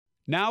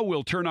Now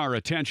we'll turn our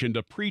attention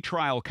to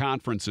pretrial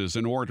conferences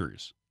and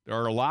orders. There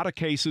are a lot of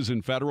cases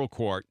in federal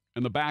court,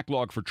 and the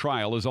backlog for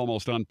trial is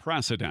almost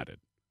unprecedented.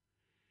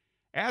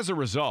 As a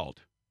result,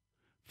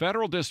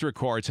 federal district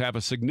courts have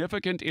a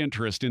significant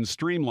interest in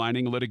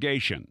streamlining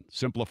litigation,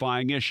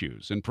 simplifying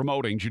issues, and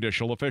promoting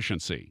judicial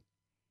efficiency.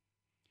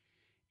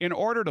 In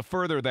order to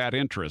further that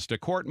interest, a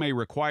court may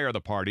require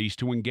the parties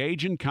to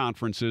engage in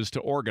conferences to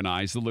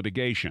organize the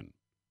litigation.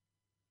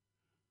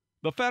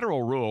 The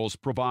federal rules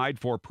provide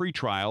for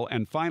pretrial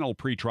and final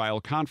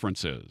pretrial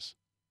conferences.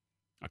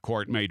 A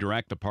court may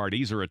direct the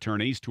parties or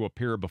attorneys to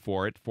appear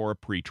before it for a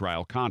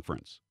pretrial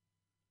conference.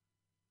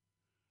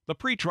 The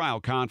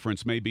pretrial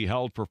conference may be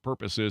held for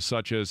purposes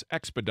such as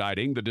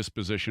expediting the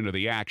disposition of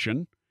the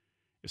action,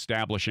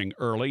 establishing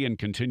early and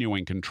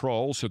continuing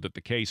control so that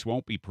the case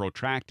won't be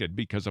protracted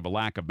because of a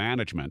lack of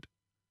management,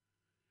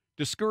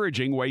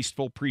 discouraging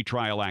wasteful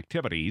pretrial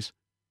activities,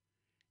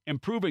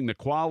 improving the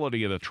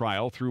quality of the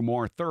trial through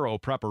more thorough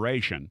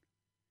preparation,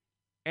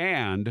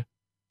 and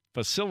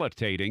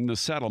facilitating the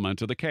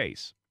settlement of the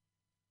case.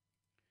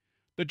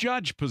 The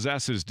judge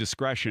possesses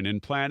discretion in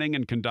planning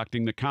and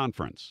conducting the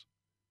conference.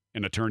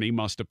 An attorney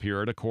must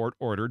appear at a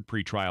court-ordered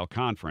pretrial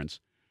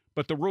conference,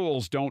 but the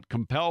rules don't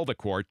compel the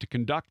court to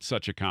conduct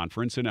such a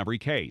conference in every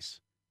case.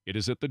 It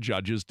is at the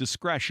judge's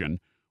discretion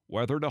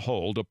whether to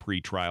hold a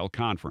pretrial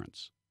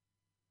conference.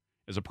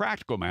 As a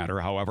practical matter,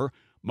 however,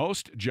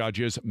 most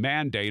judges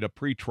mandate a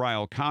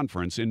pretrial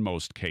conference in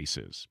most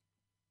cases.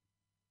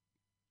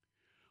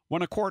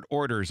 When a court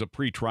orders a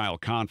pretrial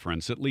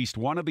conference, at least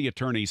one of the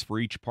attorneys for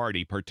each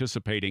party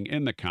participating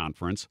in the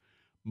conference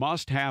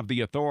must have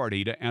the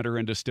authority to enter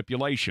into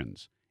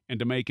stipulations and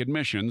to make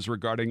admissions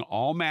regarding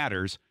all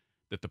matters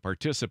that the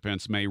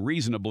participants may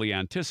reasonably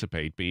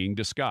anticipate being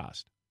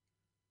discussed.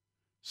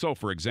 So,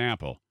 for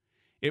example,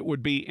 it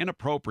would be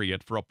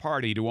inappropriate for a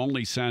party to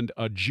only send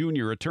a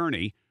junior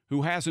attorney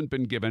who hasn't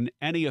been given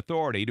any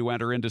authority to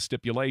enter into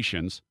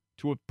stipulations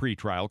to a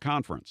pretrial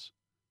conference.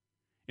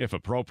 If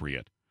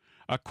appropriate,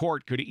 a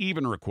court could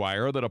even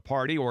require that a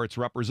party or its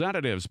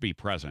representatives be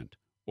present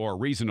or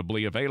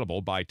reasonably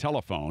available by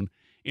telephone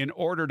in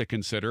order to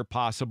consider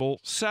possible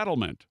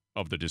settlement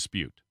of the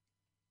dispute.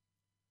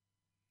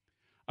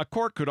 A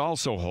court could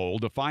also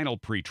hold a final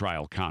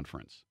pretrial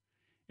conference.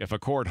 If a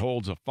court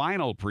holds a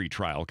final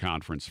pretrial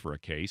conference for a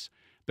case,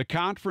 the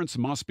conference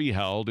must be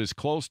held as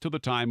close to the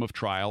time of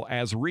trial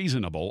as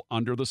reasonable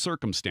under the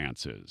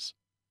circumstances.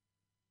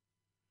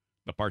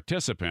 The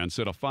participants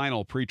at a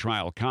final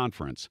pretrial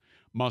conference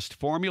must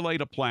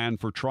formulate a plan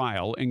for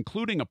trial,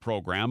 including a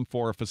program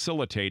for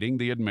facilitating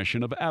the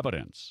admission of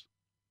evidence.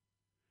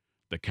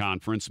 The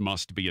conference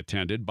must be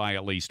attended by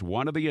at least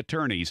one of the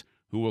attorneys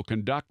who will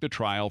conduct the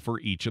trial for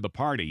each of the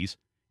parties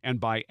and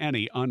by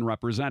any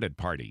unrepresented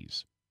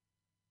parties.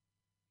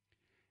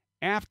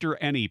 After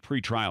any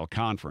pretrial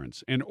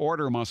conference, an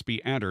order must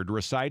be entered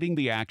reciting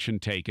the action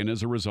taken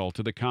as a result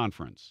of the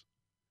conference.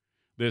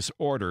 This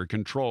order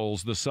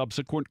controls the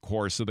subsequent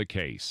course of the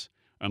case,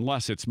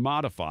 unless it's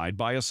modified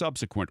by a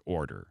subsequent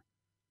order.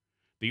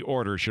 The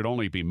order should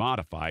only be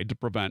modified to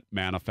prevent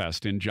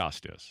manifest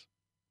injustice.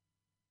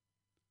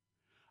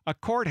 A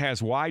court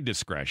has wide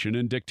discretion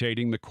in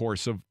dictating the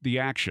course of the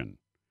action.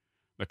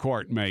 The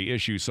court may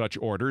issue such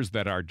orders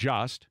that are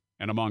just,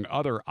 and among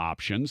other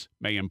options,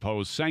 may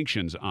impose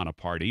sanctions on a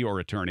party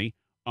or attorney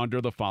under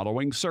the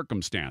following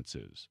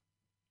circumstances.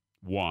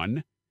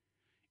 1.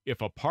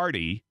 If a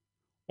party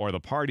or the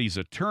party's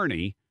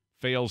attorney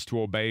fails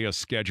to obey a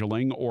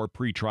scheduling or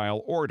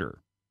pretrial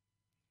order.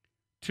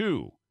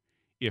 2.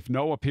 If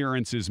no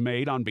appearance is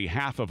made on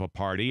behalf of a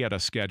party at a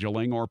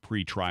scheduling or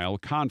pretrial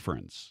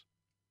conference.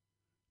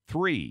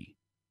 3.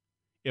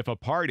 If a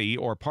party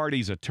or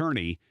party's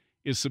attorney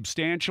is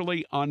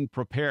substantially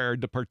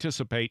unprepared to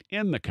participate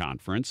in the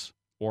conference,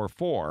 or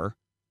 4.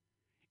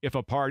 If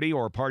a party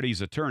or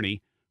party's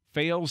attorney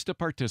fails to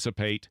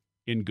participate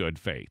in good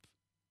faith.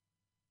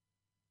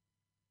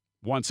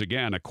 Once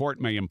again, a court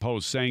may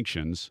impose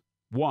sanctions.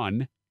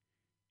 1.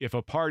 If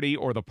a party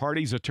or the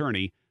party's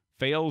attorney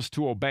fails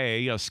to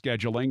obey a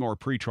scheduling or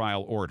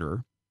pretrial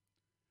order.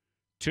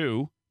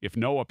 2. If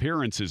no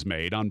appearance is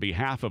made on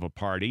behalf of a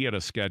party at a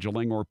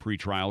scheduling or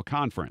pretrial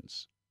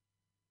conference.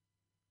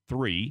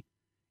 3.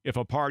 If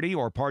a party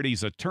or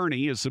party's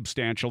attorney is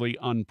substantially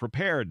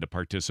unprepared to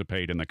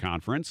participate in the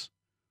conference.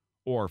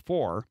 Or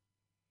 4.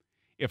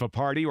 If a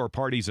party or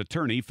party's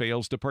attorney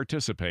fails to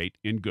participate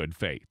in good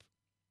faith.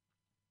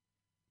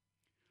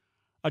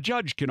 A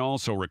judge can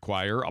also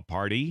require a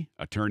party,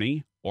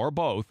 attorney, or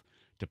both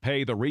to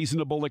pay the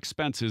reasonable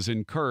expenses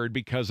incurred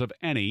because of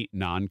any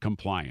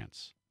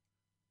noncompliance.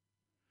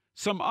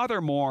 Some other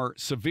more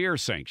severe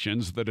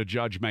sanctions that a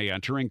judge may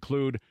enter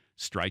include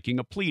striking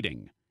a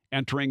pleading,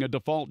 entering a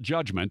default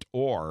judgment,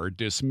 or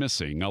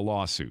dismissing a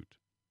lawsuit.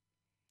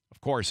 Of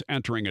course,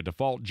 entering a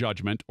default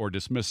judgment or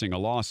dismissing a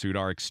lawsuit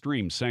are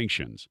extreme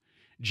sanctions.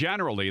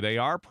 Generally, they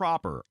are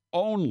proper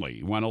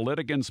only when a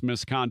litigant's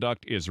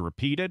misconduct is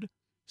repeated,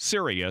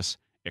 serious,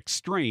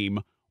 extreme,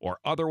 or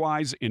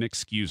otherwise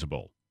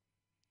inexcusable.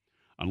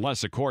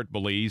 Unless a court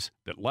believes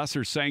that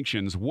lesser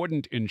sanctions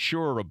wouldn't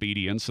ensure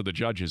obedience of the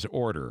judge's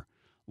order,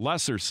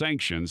 lesser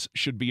sanctions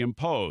should be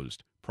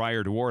imposed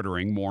prior to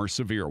ordering more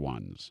severe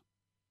ones.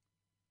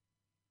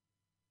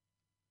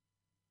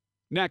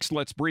 Next,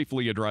 let's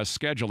briefly address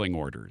scheduling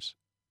orders.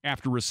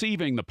 After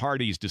receiving the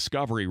parties'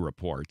 discovery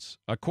reports,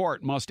 a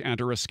court must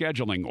enter a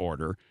scheduling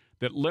order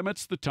that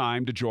limits the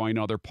time to join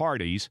other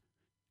parties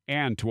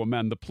and to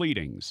amend the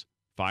pleadings,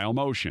 file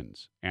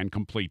motions, and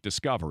complete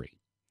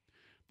discovery.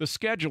 The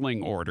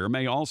scheduling order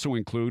may also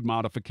include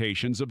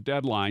modifications of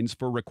deadlines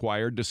for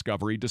required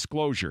discovery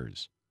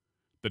disclosures,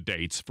 the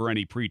dates for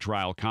any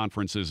pretrial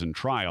conferences and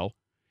trial,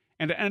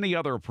 and any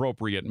other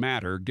appropriate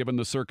matter given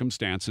the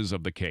circumstances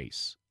of the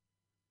case.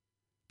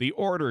 The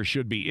order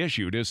should be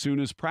issued as soon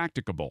as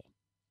practicable.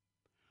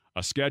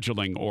 A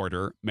scheduling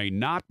order may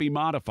not be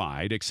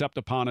modified except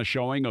upon a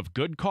showing of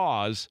good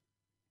cause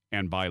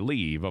and by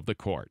leave of the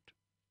court.